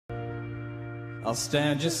I'll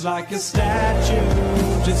stand just like a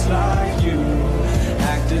statue, just like you,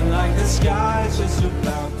 acting like the sky's just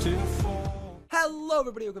about to fall. Hello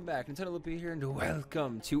everybody, welcome back. NintendoLper here, and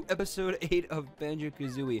welcome to episode 8 of Banjo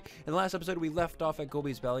Kazooie. In the last episode, we left off at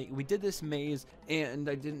Gobi's Valley. We did this maze, and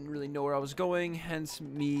I didn't really know where I was going, hence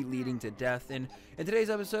me leading to death. And in today's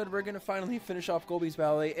episode, we're going to finally finish off Gobi's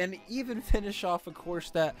Valley, and even finish off a course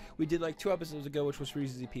that we did like 2 episodes ago, which was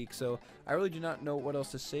Reese's Peak. So I really do not know what else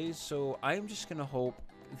to say, so I'm just going to hope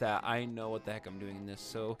that I know what the heck I'm doing in this.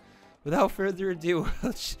 So without further ado,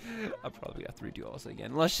 I'll probably have to redo all this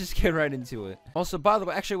again. Let's just get right into it. Also, by the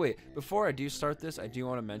way, actually, wait. Before I do start this, I do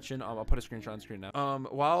want to mention, I'll put a screenshot on screen now.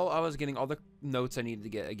 While I was getting all the notes I needed to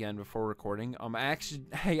get again before recording, I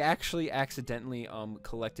actually accidentally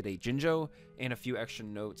collected a Jinjo and a few extra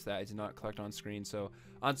notes that I did not collect on screen. So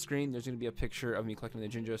on screen, there's going to be a picture of me collecting the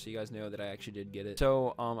Jinjo, so you guys know that I actually did get it.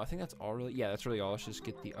 So I think that's all really. Yeah, that's really all. Let's just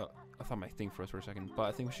get the. I thought my thing froze for a second, but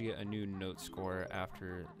I think we should get a new note score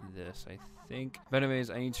after this, I think. But anyways,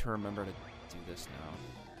 I need to remember to do this now.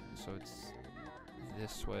 So it's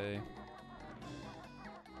this way.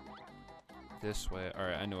 This way.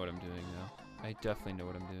 Alright, I know what I'm doing now. I definitely know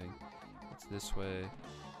what I'm doing. It's this way.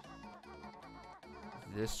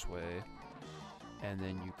 This way. And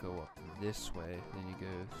then you go up this way. Then you go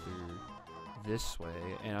through this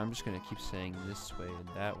way. And I'm just going to keep saying this way and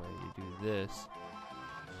that way. You do this.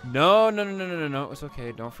 No, it's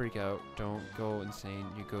okay. Don't freak out. Don't go insane.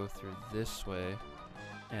 You go through this way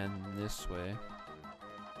and this way.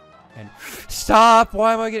 And stop!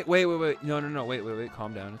 Why am I getting... Wait. No. Wait.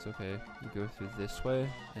 Calm down. It's okay. You go through this way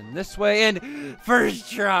and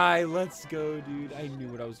first try. Let's go, dude. I knew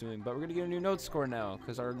what I was doing. But we're going to get a new note score now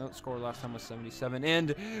because our note score last time was 77.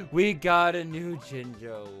 And we got a new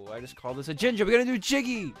Jinjo. I just called this a Jinjo. We got a new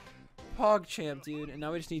Jiggy. PogChamp, dude, and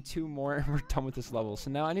now we just need 2 more and we're done with this level.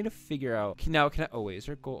 So now I need to figure out. Can I? Oh wait, is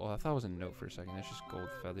there gold? Oh, I thought it was a note for a second. That's just gold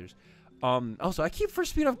feathers. Also, I keep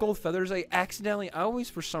first speed off gold feathers. I always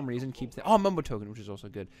for some reason keep Mumbo token, which is also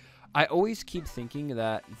good. I always keep thinking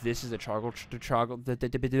that this is a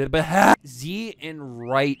Z and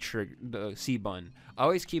right trigger C button. I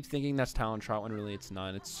always keep thinking that's Talon Trot when really it's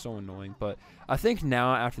not. It's so annoying. But I think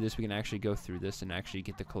now after this we can actually go through this and actually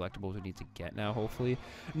get the collectibles we need to get now. Hopefully.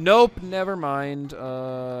 Nope. Never mind.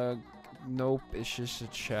 Nope, it's just a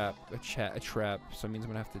trap. So it means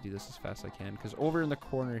I'm gonna have to do this as fast as I can. Because over in the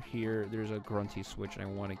corner here, there's a grunty switch, and I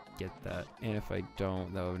want to get that. And if I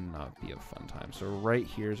don't, that would not be a fun time. So right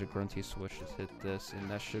here is a grunty switch. Just hit this,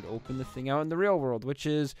 and that should open the thing out in the real world, which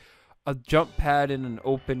is a jump pad and an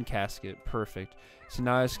open casket. Perfect. So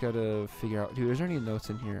now I just gotta figure out, dude, is there any notes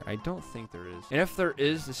in here? I don't think there is. And if there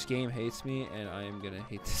is, this game hates me, and I am gonna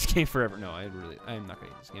hate this game forever. No, I am not gonna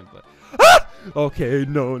hate this game, but okay,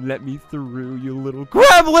 no, let me through, you little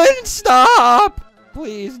gremlin. Stop,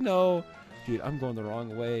 please, no. Dude, I'm going the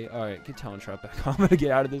wrong way. All right, get Talon Trap back. I'm gonna get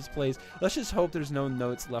out of this place. Let's just hope there's no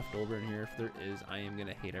notes left over in here. If there is, I am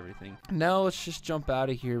gonna hate everything. Now let's just jump out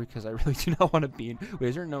of here because I really do not want to be in. Wait,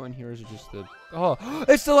 is there a note in here? Or is it just the? Oh,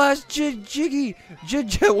 it's the last Jiggy.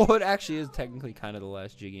 Well, it actually is technically kind of the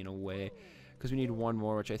last Jiggy in a way, because we need 1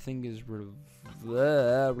 more, which I think is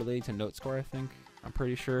related to note score. I think. I'm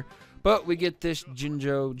pretty sure. But we get this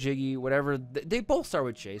Jinjo, Jiggy, whatever. They both start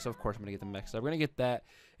with J, so of course I'm going to get them mixed up. We're going to get that,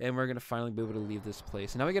 and we're going to finally be able to leave this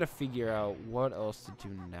place. And now we got to figure out what else to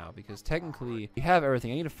do now, because technically we have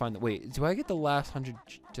everything. I need to find the... Wait, do I get the last 100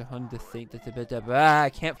 to think that... I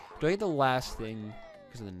can't... Do I get the last thing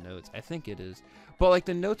because of the notes? I think it is. But, like,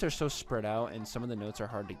 the notes are so spread out, and some of the notes are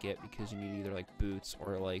hard to get because you need either, like, boots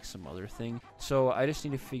or, like, some other thing. So I just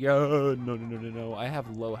need to figure out... No. I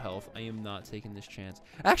have low health. I am not taking this chance.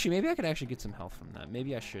 Actually, maybe I could actually get some health from that.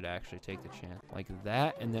 Maybe I should actually take the chance. Like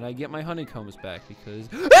that, and then I get my honeycombs back because...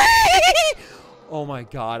 Oh, my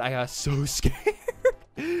God. I got so scared.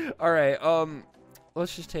 All right,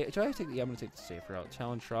 let's just take... Do I take... Yeah, I'm going to take the safer route.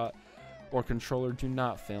 Talon Trot or controller, do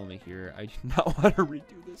not fail me here. I do not want to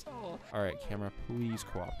redo this all. All right, camera, please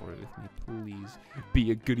cooperate with me. Please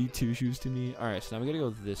be a goody two-shoes to me. All right, so now we gotta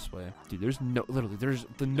go this way. Dude,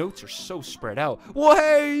 the notes are so spread out. Well,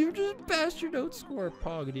 hey, you just passed your note score,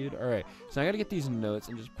 Pog, dude. All right, so I gotta get these notes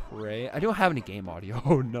and just pray. I don't have any game audio.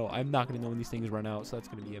 Oh, no, I'm not gonna know when these things run out, so that's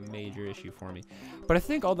gonna be a major issue for me. But I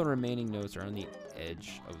think all the remaining notes are on the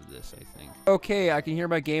edge of this, I think. Okay, I can hear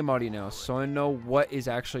my game audio now, so I know what is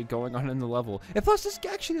actually going on in the level. And plus,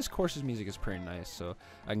 this course's music is pretty nice, so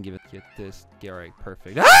I can get this. All right,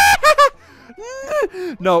 perfect.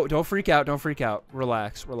 No, don't freak out. Don't freak out.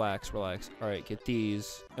 Relax. All right, get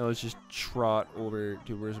these, and let's just trot over.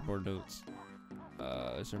 Dude, where's more notes?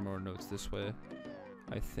 Is there more notes this way?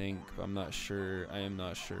 I think. I'm not sure. I am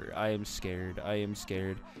not sure. I am scared. I am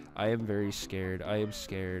scared. I am very scared. I am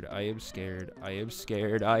scared. I am scared. I am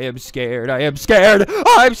scared. I am scared. I am scared.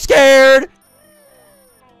 I'm scared.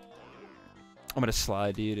 I'm gonna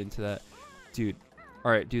slide, dude, into that. Dude.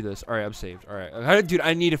 Alright, do this. Alright, I'm saved. Alright. Dude,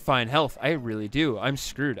 I need to find health. I really do. I'm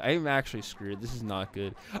screwed. I am actually screwed. This is not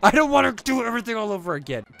good. I don't want to do everything all over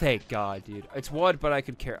again. Thank God, dude. It's one, but I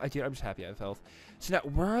could care. Dude, I'm just happy I have health. So now,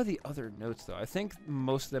 where are the other notes, though? I think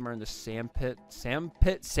most of them are in the sand pit.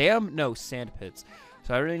 No, sand pits.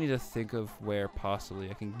 So I really need to think of where possibly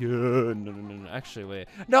I can go. No. Actually, wait.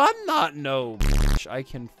 No, I'm not. No. I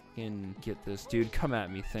can get this. Dude, come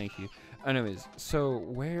at me. Thank you. Anyways, so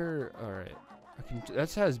where... Alright.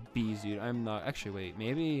 That has bees, dude. I'm not... Actually, wait.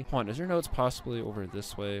 Maybe... Hold on. Is there notes possibly over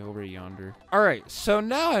this way? Over yonder? Alright. So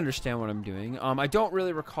now I understand what I'm doing. I don't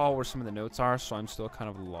really recall where some of the notes are, so I'm still kind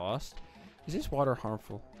of lost. Is this water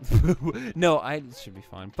harmful? No, it should be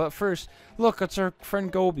fine. But first, look, it's our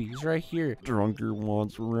friend Gobi. He's right here. Drunker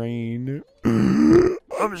wants rain.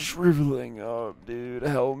 I'm shriveling up, dude.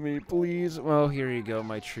 Help me, please. Well, here you go,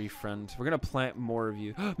 my tree friend. We're gonna plant more of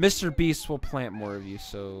you. Mr. Beast will plant more of you.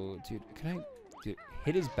 So, dude, can I... Dude,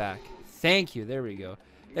 hit his back. Thank you. There we go.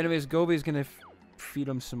 Anyways, Gobi's gonna feed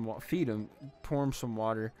him, pour him some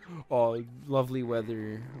water. Oh, lovely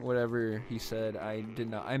weather, whatever he said.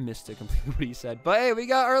 I missed it completely what he said. But hey, we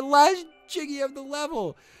got our last Jiggy of the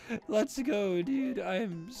level. Let's go, dude. I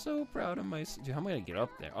am so proud of myself. Dude, how am I gonna get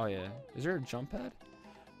up there? Oh yeah, is there a jump pad?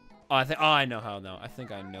 Oh, I know how now. I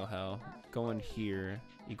think I know how. Go in here,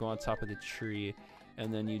 you go on top of the tree,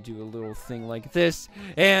 and then you do a little thing like this,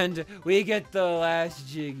 and we get the last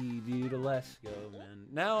Jiggy, dude. Let's go, man.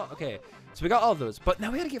 Now, okay, so we got all those, but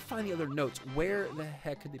now we gotta find the other notes. Where the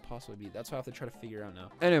heck could they possibly be? That's what I have to try to figure out now.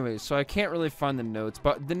 Anyways, so I can't really find the notes,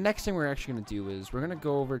 but the next thing we're actually gonna do is we're gonna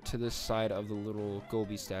go over to this side of the little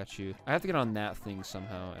Gobi statue. I have to get on that thing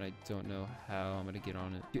somehow, and I don't know how I'm gonna get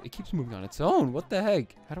on it. Dude, it keeps moving on its own. What the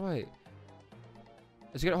heck? How do I...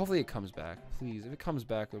 Hopefully it comes back. Please, if it comes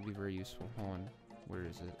back, it would be very useful. Hold on. Where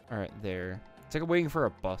is it? All right, there. It's like waiting for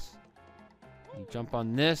a bus. You jump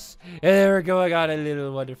on this, and there we go. I got a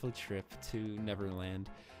little wonderful trip to Neverland.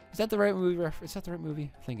 Is that the right movie? Is that the right movie?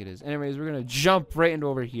 I think it is. Anyways, we're gonna jump right into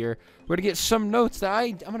over here. We're gonna get some notes that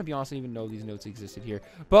I'm gonna be honest, I didn't even know these notes existed here.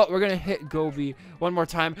 But we're gonna hit Gobi one more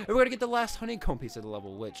time, and we're gonna get the last honeycomb piece of the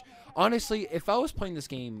level. Which, honestly, if I was playing this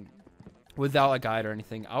game without a guide or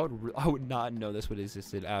anything, I would not know this would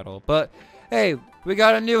existed at all. But hey, we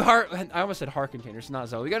got a new heart. I almost said heart container. It's not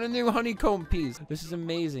so. We got a new honeycomb piece. This is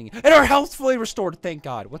amazing, and our health's fully restored. Thank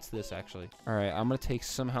God. What's this actually? All right, I'm gonna take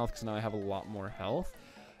some health because now I have a lot more health.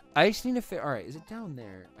 I just need to fit. All right, is it down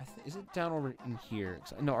there? Is it down over in here?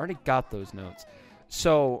 No, I already got those notes.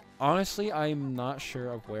 So honestly, I'm not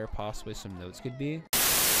sure of where possibly some notes could be.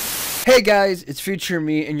 Hey guys, it's Future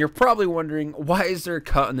Me, and you're probably wondering, why is there a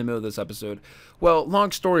cut in the middle of this episode? Well,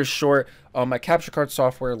 long story short, my capture card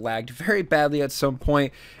software lagged very badly at some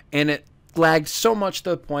point, and it lagged so much to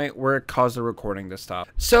the point where it caused the recording to stop.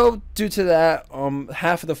 So, due to that,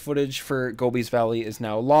 half of the footage for Gobi's Valley is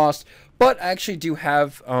now lost, but I actually do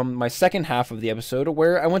have my second half of the episode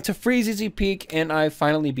where I went to Freezy Peak, and I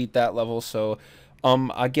finally beat that level, so...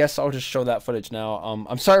 I guess I'll just show that footage now.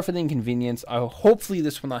 I'm sorry for the inconvenience. Hopefully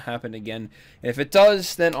this will not happen again. If it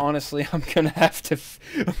does, then honestly, I'm gonna have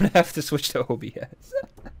to switch to OBS.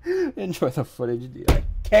 Enjoy the footage, dude. I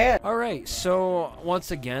can't. All right. So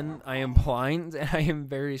once again, I am blind and I am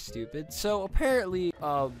very stupid. So apparently,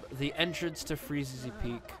 the entrance to Freezy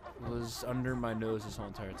Peak was under my nose this whole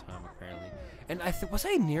entire time, apparently. And was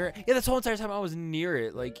I near it? Yeah, this whole entire time I was near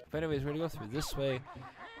it. Like, but anyways, we're gonna go through this way.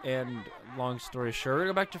 And long story short, we're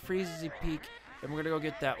gonna go back to Freezy Peak, and we're gonna go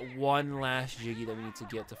get that one last Jiggy that we need to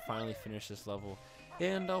get to finally finish this level.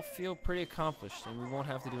 And I'll feel pretty accomplished, and we won't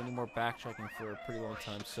have to do any more backtracking for a pretty long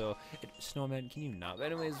time. So, Snowman, can you not? But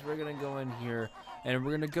anyways, we're gonna go in here, and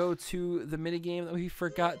we're gonna go to the minigame that we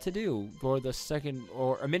forgot to do, or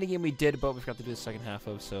a minigame we did, but we forgot to do the second half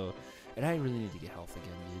of. So. And I really need to get health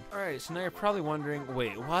again, dude. Alright, so now you're probably wondering,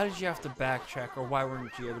 wait, why did you have to backtrack, or why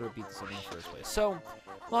weren't you able to beat this in the first place? So,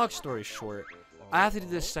 long story short, I have to do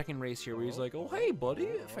this second race here where he's like, oh, hey, buddy,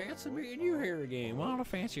 fancy meeting you here again. Want to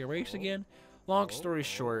fancy a race again? Long story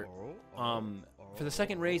short, for the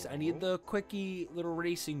second race, I need the quickie little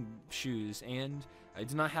racing shoes, and I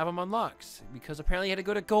did not have them unlocked because apparently I had to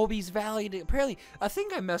go to Gobi's Valley. Apparently, I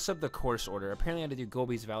think I messed up the course order. Apparently, I had to do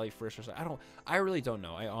Gobi's Valley first or something. I really don't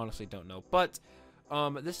know. I honestly don't know. But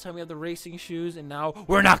this time we have the racing shoes, and now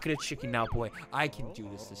we're not gonna chicken out, boy. I can do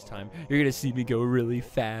this time. You're gonna see me go really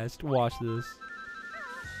fast. Watch this.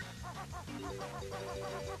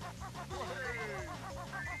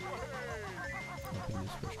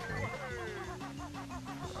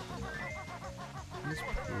 He's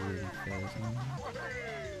pretty fast.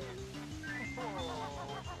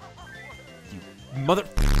 You mother...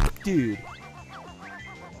 Dude.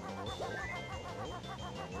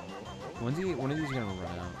 When's he... When are these gonna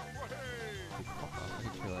run out? Dude, fuck off. I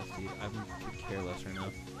could care less, dude. I could care less right now.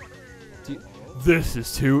 Dude, this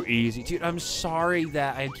is too easy. Dude, I'm sorry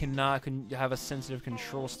that I cannot have a sensitive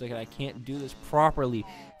control stick and I can't do this properly.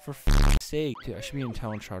 For f***'s sake. Dude, I should be in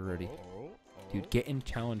talent shot already. Dude, get in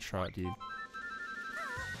talent shot, dude.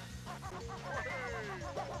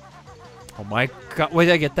 Oh my god. Wait,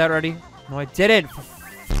 did I get that already? No, I didn't. For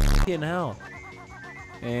f***ing hell.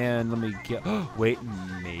 And let me get... Wait,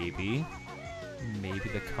 maybe. Maybe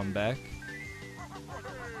the comeback.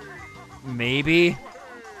 Maybe.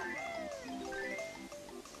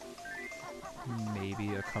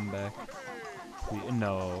 Maybe a comeback.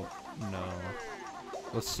 No. No.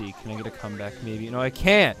 Let's see. Can I get a comeback? Maybe. No, I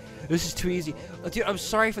can't. This is too easy. Dude, I'm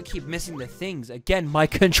sorry if I keep missing the things. Again, my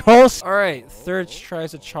controls. Alright, third try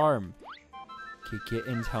is a charm. Okay, get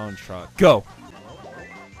in talent shot. Go.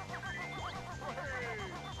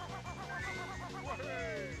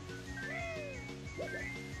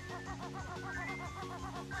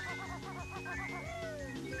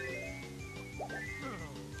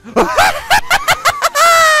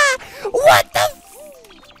 What the f—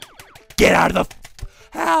 Get out of the f—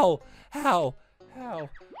 How? How? How?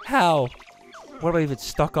 How? What am I even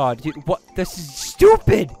stuck on? Dude, what? This is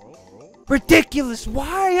stupid! Ridiculous!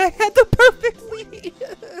 Why? I had the perfect lead!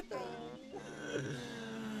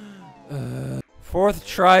 Fourth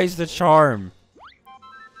tries the charm.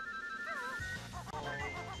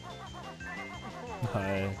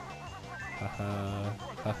 Hi. Haha.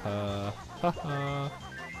 Haha. Haha.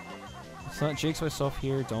 Let's not jinx myself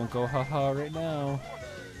here. Don't go haha right now.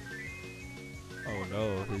 Oh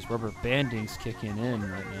no, his rubber banding's kicking in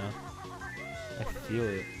right now. I feel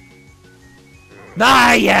it.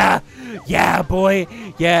 Ah, yeah! Yeah, boy!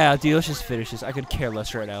 Yeah, dude, let's just finish this. I could care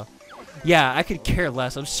less right now. Yeah, I could care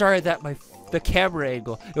less. I'm sorry that the camera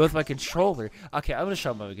angle with my controller. Okay, I'm gonna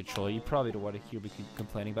shut my controller. You probably don't want to hear me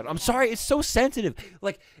complaining about it. I'm sorry, it's so sensitive.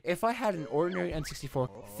 Like, if I had an ordinary N64,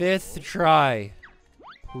 fifth try.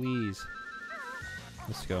 Please.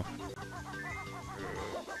 Let's go.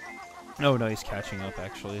 Oh no, he's catching up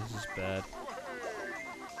actually. This is bad.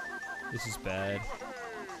 This is bad.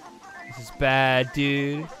 This is bad,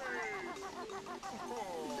 dude.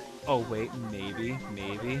 Oh wait, maybe.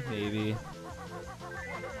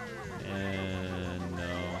 And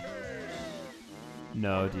no.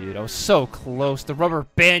 No, dude, I was so close. The rubber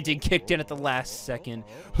banding kicked in at the last second.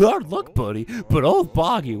 Hard luck, buddy, but old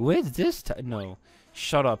Boggy wins this time. No.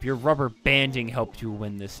 Shut up. Your rubber banding helped you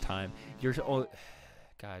win this time. You're... Oh,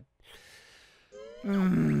 God.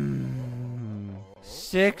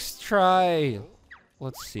 Sixth try.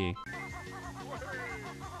 Let's see.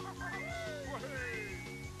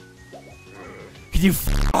 Can you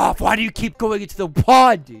f off? Why do you keep going into the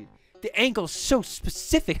pod, dude? The angle's so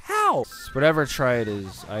specific. How? Whatever try it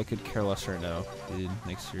is, I could care less right now, dude.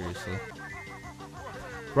 Like, seriously.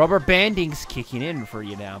 Rubber banding's kicking in for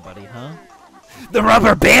you now, buddy, huh? The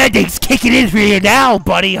rubber banding's kicking in for you now,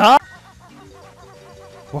 buddy, huh?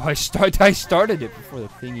 Well, I started it before the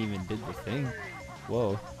thing even did the thing.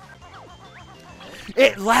 Whoa.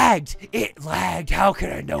 It lagged! It lagged! How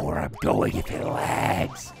can I know where I'm going if it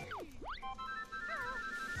lags?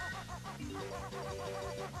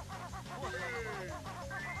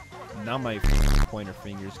 Now my pointer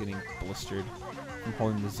finger is getting blistered from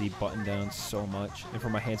holding the Z button down so much, and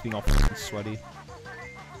from my hands being all fucking sweaty.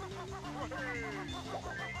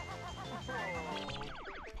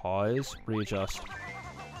 Pause, readjust.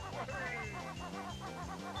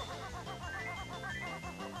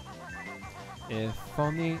 If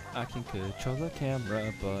only I can control the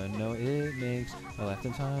camera, but no, it makes my life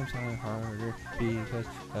 10 times harder because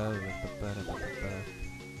of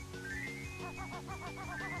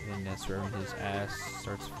and that's where his ass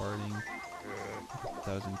starts farting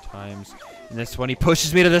 1,000 times. And that's when he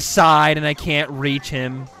pushes me to the side and I can't reach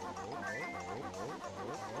him.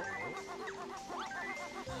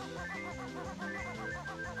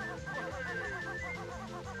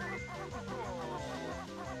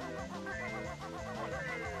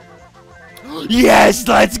 Yes,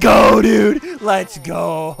 let's go, dude. Let's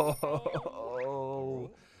go.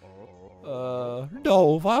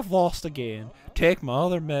 No, I've lost again. Take my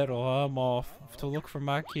other medal. I'm off to look for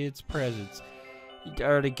my kids' presents. You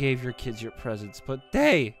already gave your kids your presents, but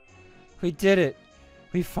hey, we did it.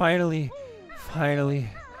 We finally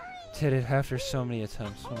Did it after so many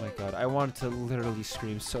attempts. Oh my god. I wanted to literally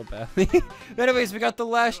scream so badly. But anyways, we got the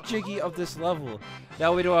last Jiggy of this level.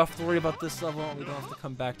 Now we don't have to worry about this level. We don't have to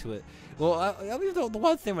come back to it. Well, I mean, the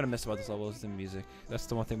one thing I'm going to miss about this level is the music. That's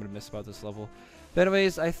the one thing I'm going to miss about this level. But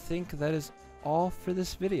anyways, I think that is all for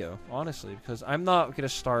this video, honestly, because I'm not going to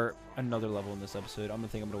start another level in this episode. I'm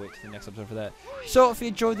going to wait till the next episode for that. So if you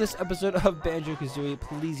enjoyed this episode of Banjo Kazooie,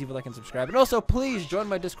 please leave a like and subscribe. And also, please join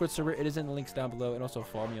my Discord server. It is in the links down below. And also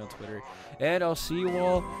follow me on Twitter. And I'll see you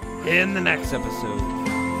all in the next episode.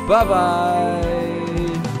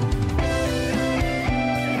 Bye-bye.